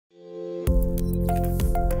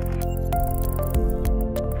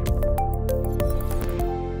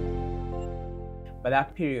But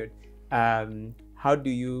that period, how do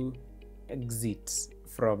you exit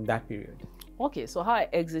from that period? Okay, so how I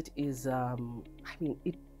exit is, I mean,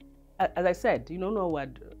 as I said, I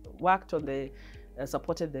worked on the,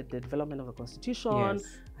 supported the development of the Constitution, Yes.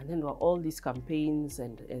 and then there were all these campaigns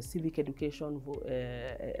and civic education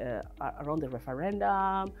around the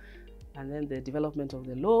referendum, and then the development of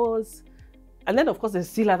the laws. And then, of course, there's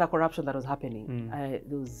still other corruption that was happening.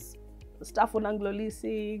 There was stuff on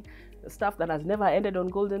Anglo-leasing, stuff that has never ended on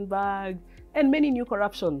Golden Bag, and many new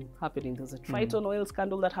corruption happening. There was a Triton oil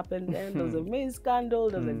scandal that happened then, there was a maize scandal,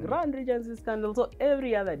 there was a Grand Regency scandal. So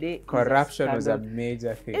every other day, corruption was a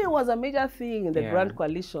major thing. It was a major thing in the Grand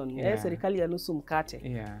Coalition. Serikali ya nusu mkate.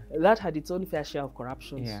 That had its own fair share of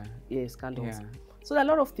corruptions, scandals. So there are a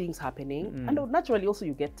lot of things happening, and naturally also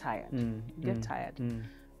you get tired. You get tired.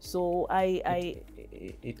 So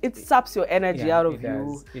it saps your energy out of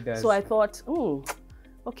you. It does. So I thought,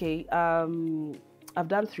 okay, I've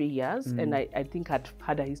done 3 years, and I think I'd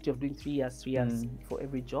had a history of doing 3 years for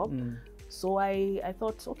every job. So I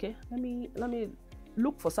thought, okay, let me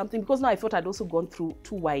look for something, because now I thought I'd also gone through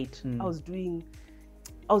too wide. I was doing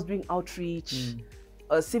outreach,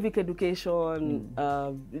 civic education,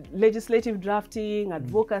 legislative drafting,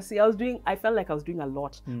 advocacy. I felt like I was doing a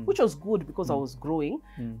lot, which was good because I was growing,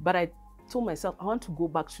 but I told myself I want to go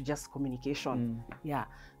back to just communication.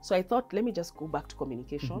 So I thought, let me just go back to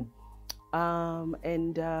communication.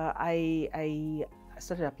 And I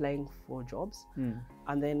started applying for jobs,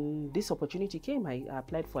 and then this opportunity came. I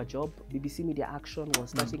applied for a job. BBC Media Action was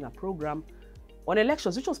starting a program on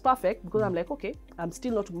elections, which was perfect, because I'm like, okay, I'm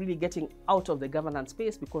still not really getting out of the governance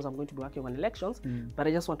space because I'm going to be working on elections, but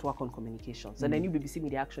I just want to work on communications. And I knew BBC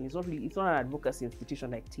Media Action is it's not an advocacy institution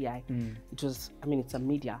like TI. It was, I mean, it's a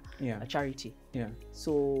media, a charity.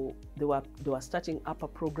 So they were starting up a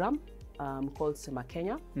program called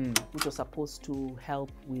MaqC, which was supposed to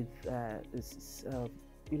help with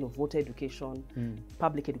voter education,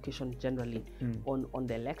 public education generally, on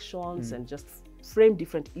the elections, and just frame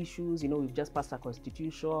different issues. We've just passed a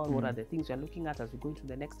constitution. What are the things we're looking at as we go into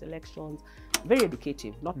the next elections? Very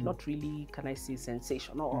educative, not really, can I say,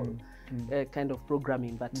 sensational kind of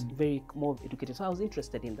programming, but very more educative. So I was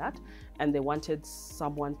interested in that, and they wanted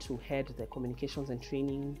someone to head the communications and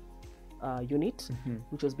training unit,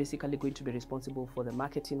 which was basically going to be responsible for the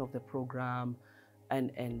marketing of the program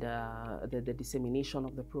and the dissemination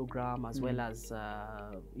of the program, as well as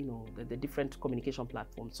the different communication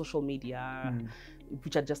platforms, social media,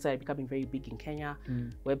 which are just becoming very big in Kenya,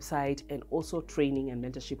 website, and also training and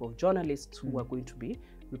mentorship of journalists who are going to be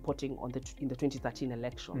reporting on in the 2013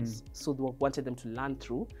 elections. So they wanted them to learn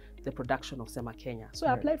through the production of MaqC. So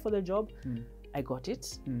I applied for the job. I got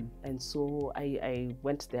it, and so I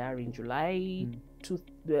went there in July,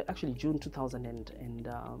 actually June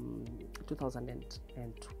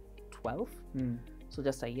 2012. So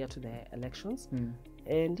just a year to the elections,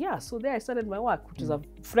 and so there I started my work, which is a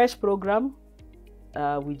fresh program.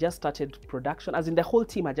 We just started production, as in the whole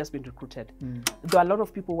team had just been recruited. There are a lot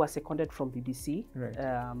of people who were seconded from BBC,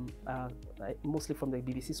 mostly from the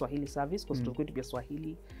BBC Swahili service, because it was going to be a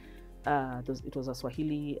Swahili. It was a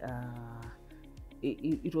Swahili.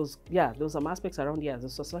 It was, there was some aspects around,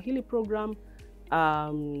 there's a Swahili program,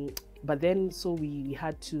 but then so we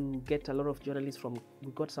had to get a lot of journalists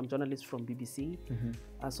we got some journalists from BBC,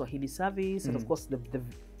 Swahili service, and of course the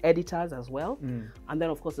editors as well, and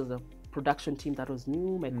then of course there's a production team that was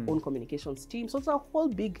new, my own communications team. So it's a whole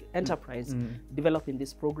big enterprise developing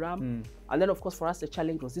this program. And then of course for us the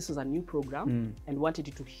challenge was this was a new program and wanted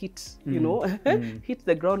it to hit, hit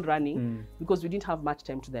the ground running, because we didn't have much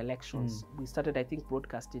time to the elections. We started, I think,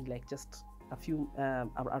 broadcasting like just a few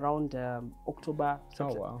around October,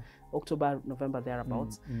 October, November,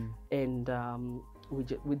 thereabouts, and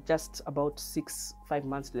with just about 5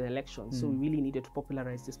 months to the election. So we really needed to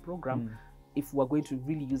popularize this program if we're going to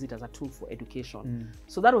really use it as a tool for education.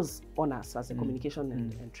 So that was on us as a communication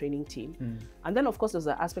and training team. And then of course there's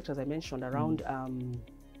an aspect, as I mentioned, around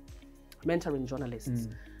mentoring journalists,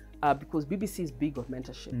 because BBC is big on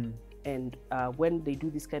mentorship. And when they do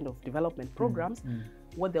this kind of development programs,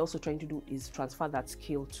 what they're also trying to do is transfer that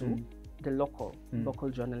skill to the local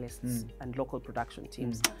journalists and local production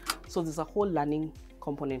teams. So there's a whole learning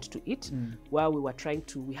component to it, where we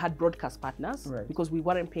had broadcast partners, because we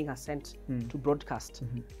weren't paying a cent to broadcast.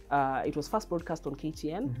 It was first broadcast on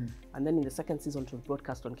KTN, and then in the second season it was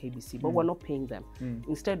broadcast on KBC, but we're not paying them.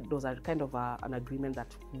 Instead, there was a kind of an agreement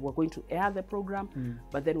that we were going to air the program,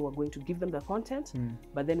 but then we were going to give them the content,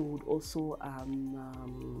 but then we would also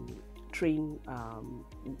train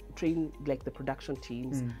like the production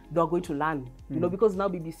teams. They are going to learn, you know, because now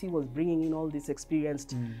BBC was bringing in all these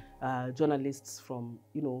experienced journalists from,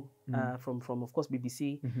 you know, from of course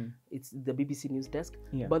BBC. It's the BBC News Desk,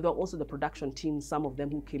 but there are also the production teams. Some of them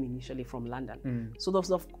who came initially from London. So there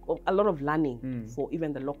was a lot of learning for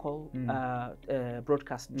even the local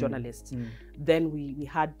broadcast journalists. Then we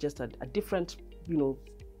had just a different, you know,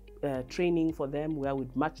 training for them where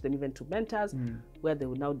we'd match them even to mentors, where they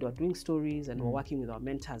were doing stories and we're working with our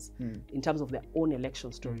mentors in terms of their own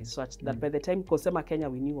election stories, such that by the time Kusema Kenya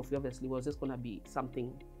we knew of, obviously was just going to be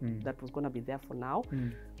something that was going to be there for now,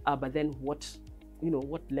 but then what, you know,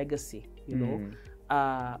 what legacy, you know,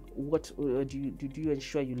 what do you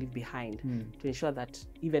ensure you leave behind to ensure that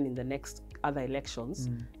even in the next other elections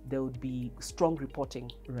there would be strong reporting,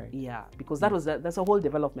 because that's a whole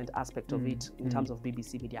development aspect of it in terms of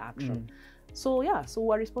BBC Media Action. So so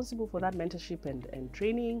we're responsible for that mentorship and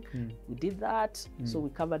training. We did that. So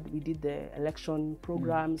we did the election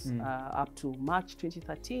programs up to March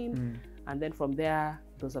 2013, and then from there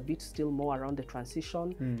was a bit still more around the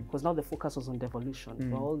transition, because now the focus was on devolution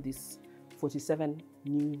for all these 47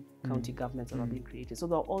 new county governments that are being created. So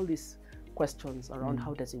there are all these questions around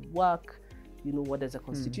how does it work, you know, what does the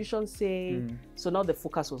constitution say? So now the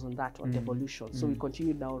focus was on that, on devolution. So we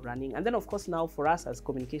continued now running, and then of course now for us as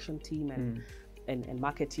communication team and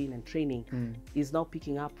marketing and training is now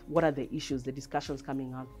picking up what are the issues, the discussions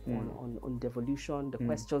coming up on devolution, the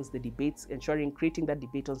questions, the debates, creating that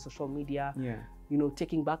debate on social media, you know,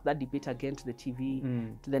 taking back that debate again to the TV,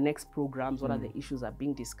 to the next programs, what are the issues that are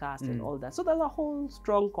being discussed and all that. So there's a whole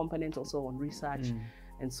strong component also on research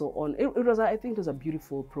and so on. It was, I think it was a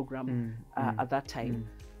beautiful program at that time.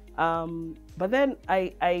 But then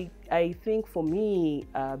I think for me,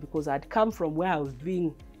 because I'd come from where I was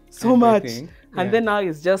doing so much, and then now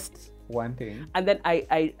it's just one thing. And then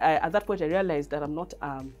I at that point I realized that I'm not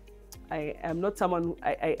I am not someone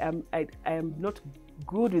I am not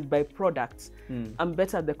good with byproducts. I'm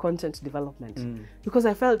better at the content development, because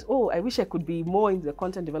I felt, oh, I wish I could be more in the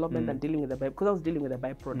content development than dealing with the because I was dealing with a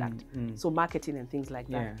byproduct, so marketing and things like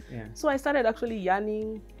that. So I started actually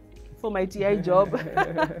yearning for my TI job.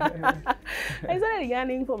 I started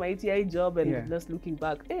yearning for my TI job and just looking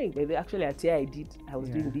back, hey, actually at TI I was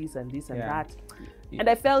doing this and this and that. And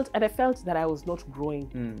I felt that I was not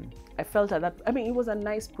growing. I felt that, I mean, it was a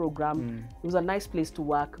nice program. It was a nice place to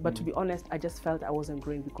work. But to be honest, I just felt I wasn't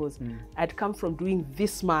growing because I'd come from doing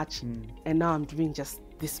this much and now I'm doing just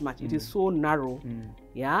this much. It is so narrow,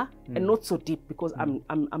 and not so deep, because I'm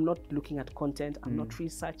not looking at content. I'm not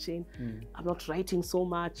researching. I'm not writing so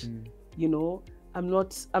much. You know, I'm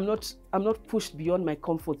not pushed beyond my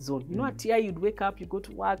comfort zone. You know, at TI you'd wake up, you go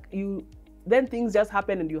to work, then things just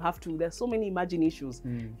happen and you have to, there's so many emerging issues.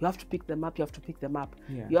 You have to pick them up, you have to pick them up.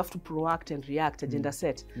 You have to proact and react, agenda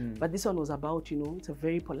set. But this one was about, you know, it's a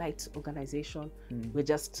very polite organization. We're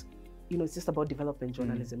just, you know, it's just about development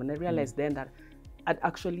journalism. And I realized then that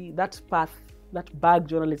actually that path, that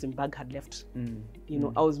journalism bag had left. You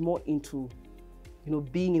know, I was more into, you know,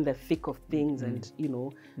 being in the thick of things and, you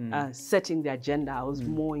know, setting the agenda. I was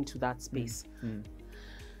more into that space.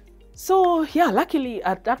 So yeah, luckily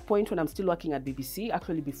at that point when I'm still working at BBC,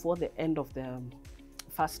 actually before the end of the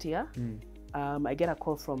first year, I get a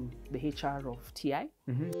call from the HR of TI.